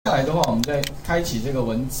来的话，我们再开启这个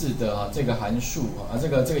文字的这个函数这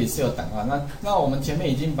个EXCEL档案。那我们前面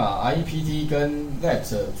已经把 REPT 跟 Let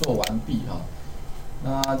做完毕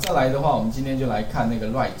那再来的话，我们今天就来看那个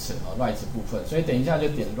Write 部分。所以等一下就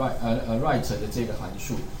点 Write 的这个函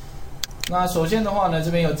数。那首先的话呢，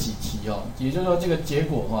这边有几题也就是说这个结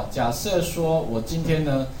果假设说我今天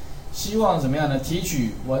呢希望怎么样呢？提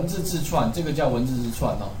取文字字串，这个叫文字字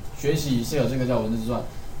串学习EXCEL这个叫文字字串。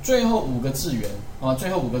最后5个字元最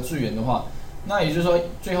后5个字元的话，那也就是说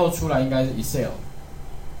最后出来应该是 EXCEL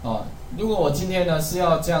如果我今天呢是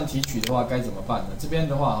要这样提取的话，该怎么办呢？这边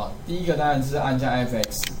的话第一个当然是按下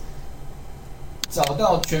FX， 找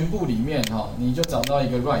到全部里面你就找到一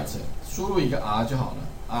个 Write， 输入一个 R 就好了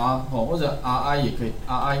 ，R 或者 RI 也可以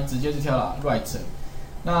 ，RI 直接就跳到 Write。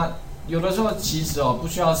那有的时候其实不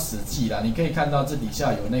需要死记啦，你可以看到这底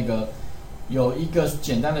下有一个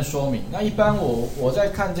简单的说明。那一般我在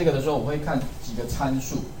看这个的时候，我会看几个参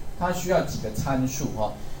数，它需要几个参数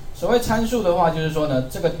所谓参数的话，就是说呢，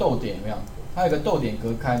这个逗点有没有？它有个逗点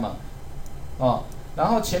隔开嘛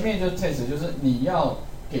然后前面就是 test， 就是你要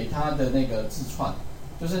给它的那个字串，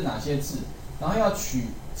就是哪些字，然后要取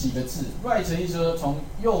几个字。Write 的意思就是从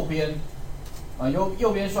右边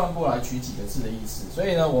右边算过来取几个字的意思。所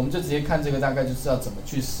以呢，我们就直接看这个，大概就知道怎么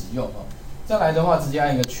去使用再来的话，直接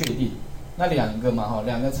按一个确定。那2个嘛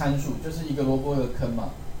2个参数，就是一个萝卜一个坑嘛，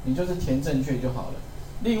你就是填正确就好了。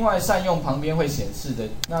另外善用旁边会显示的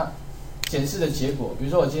结果，比如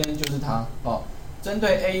说我今天就是它针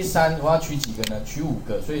对 A3 我要取几个呢？取5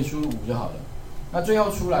个，所以输入5就好了。那最后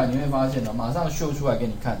出来你会发现马上秀出来给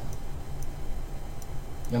你看，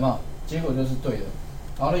有没有？结果就是对的。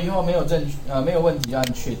好了以后没有问题，就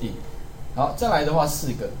按确定。好，再来的话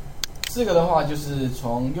4个的话就是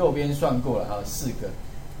从右边算过来4个。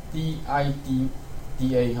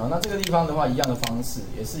DIDA 那这个地方的话一样的方式，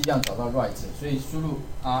也是一样找到 Write， 所以输入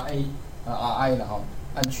RI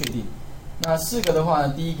按确定。那4个的话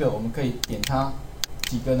呢，第一个我们可以点它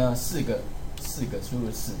几个呢？4个，输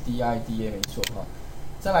入4 DIDA 没错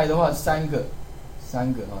再来的话3个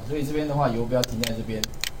所以这边的话游标停在这边，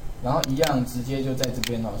然后一样直接就在这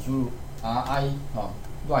边输入 RI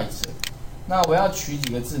Write。那我要取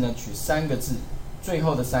几个字呢？取3个字。最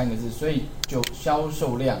后的3个字，所以就销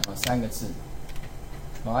售量3个字，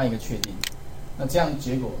按一个确定，那这样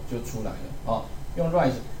结果就出来了用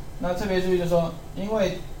Write。那特别注意就是说，因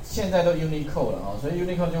为现在都 Unicode 了所以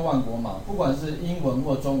Unicode 就万国码，不管是英文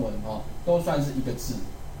或中文都算是一个字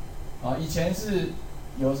以前是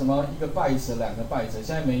有什么1个 byte 2个 byte，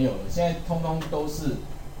 现在没有了，现在通通都是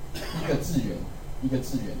一个字元一个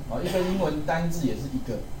英文单字也是一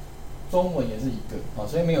个，中文也是一个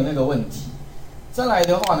所以没有那个问题。再来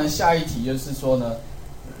的话呢，下一题就是说呢，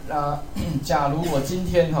假如我今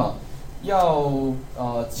天要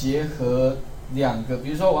结合2个，比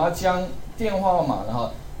如说我要将电话号码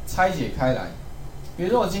拆解开来，比如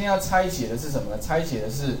说我今天要拆解的是什么呢？拆解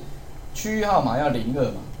的是区域号码要02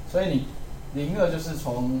嘛，所以你02就是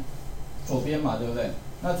从左边嘛，对不对？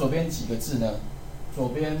那左边几个字呢？左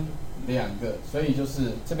边2个，所以就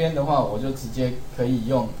是这边的话，我就直接可以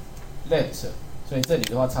用 let， 所以这里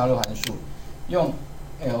的话插入函数。用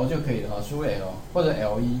L 就可以了输入 L 或者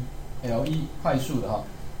L1 快速的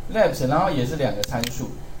left， 然后也是2个参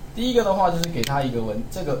数。第一个的话就是给它一个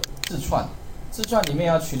这个字串里面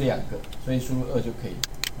要取2个，所以输入2就可以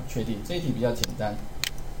确定。这一题比较简单。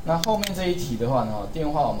那后面这一题的话呢，电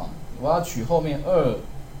话号码我要取后面2、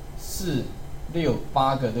4、6、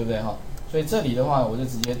8个，对不对所以这里的话我就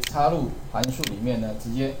直接插入函数里面呢，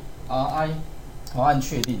直接 RI 按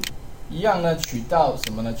确定。一样呢取到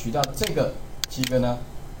什么呢？取到这个几个呢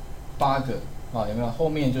？8个有没有？后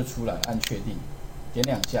面就出来，按确定，点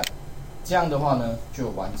2下，这样的话呢就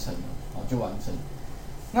完成了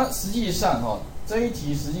那实际上这一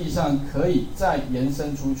题实际上可以再延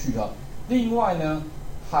伸出去另外呢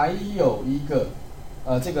还有一个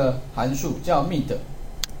这个函数叫 mid。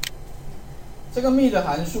这个 mid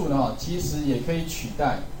函数呢其实也可以取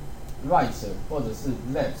代 Write 或者是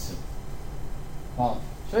Let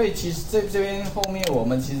所以其实这边后面我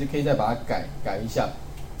们其实可以再把它改一下。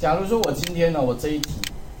假如说我今天呢，我这一题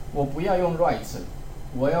我不要用 Write，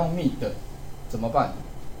 我要用 mid， 怎么办？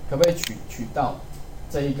可不可以取到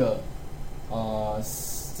这一个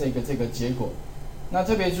这个结果？那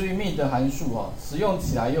特别注意 mid 函数使用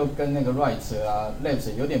起来又跟那个 Write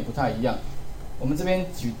Left 有点不太一样。我们这边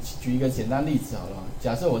举一个简单例子好了，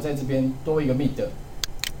假设我在这边多一个 mid，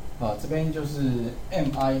 这边就是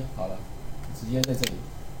mi 好了，直接在这里。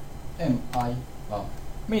mi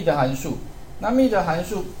mid 函数，那 mid 函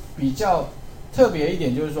数比较特别一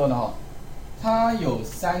点，就是说呢它有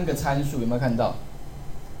3个参数，有没有看到？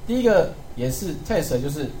第一个也是 test， 就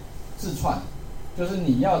是字串，就是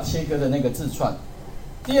你要切割的那个字串。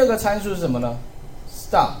第二个参数是什么呢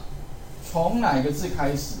 ？start， 从哪个字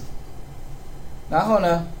开始？然后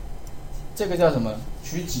呢，这个叫什么？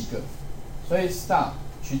取几个？所以 start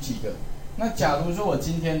取几个？那假如说我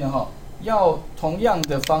今天呢要同样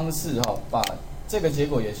的方式把这个结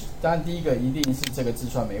果也是，当然第一个一定是这个字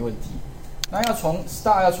串没问题。那要从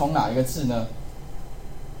start 要从哪一个字呢？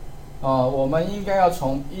我们应该要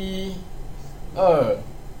从1、2，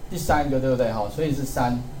第三个对不对？所以是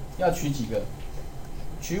3，要取几个？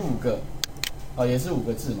取5个，也是5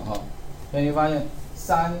个字嘛所以你发现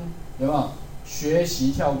3有没有？学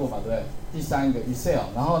习跳过嘛，对不对？第三个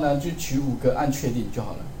EXCEL， 然后呢就取5个，按确定就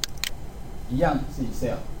好了。一样是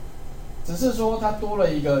EXCEL， 只是说它多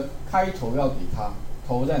了一个开头要给它，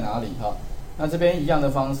头在哪里那这边一样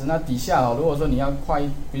的方式，那底下如果说你要快，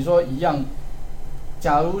比如说一样，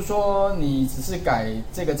假如说你只是改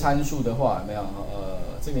这个参数的话，有没有？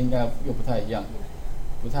这个应该又不太一样，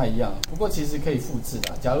不过其实可以复制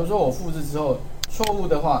的。假如说我复制之后错误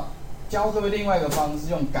的话，教各位另外一个方式，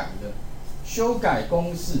用改的。修改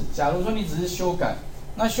公式，假如说你只是修改，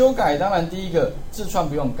那修改当然第一个字串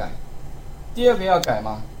不用改，第二个要改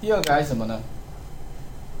吗？第二个改什么呢？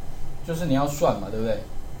就是你要算嘛，对不对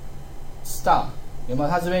 ？start 有没有？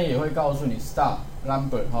它这边也会告诉你 start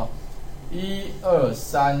number 1、2、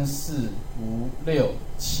3、4、5、6、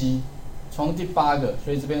7，从第8个，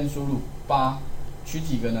所以这边输入8，取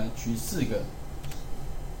几个呢？取4个，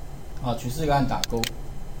取4个按打勾，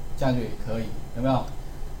这样就也可以，有没有？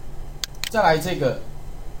再来这个，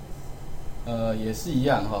也是一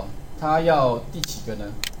样它要第几个呢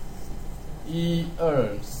？1、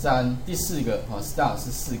2、3，第4个start 是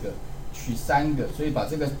4个，取3个，所以把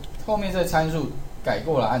这个后面这个参数改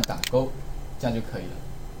过来按打勾，这样就可以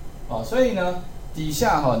了。所以呢，底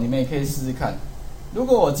下你们也可以试试看。如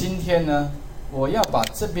果我今天呢，我要把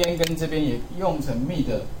这边跟这边也用成 mid，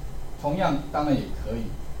 同样当然也可以。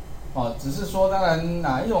只是说当然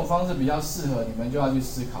哪一种方式比较适合，你们就要去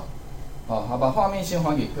思考。好，把画面先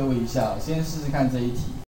还给各位一下，先试试看这一题。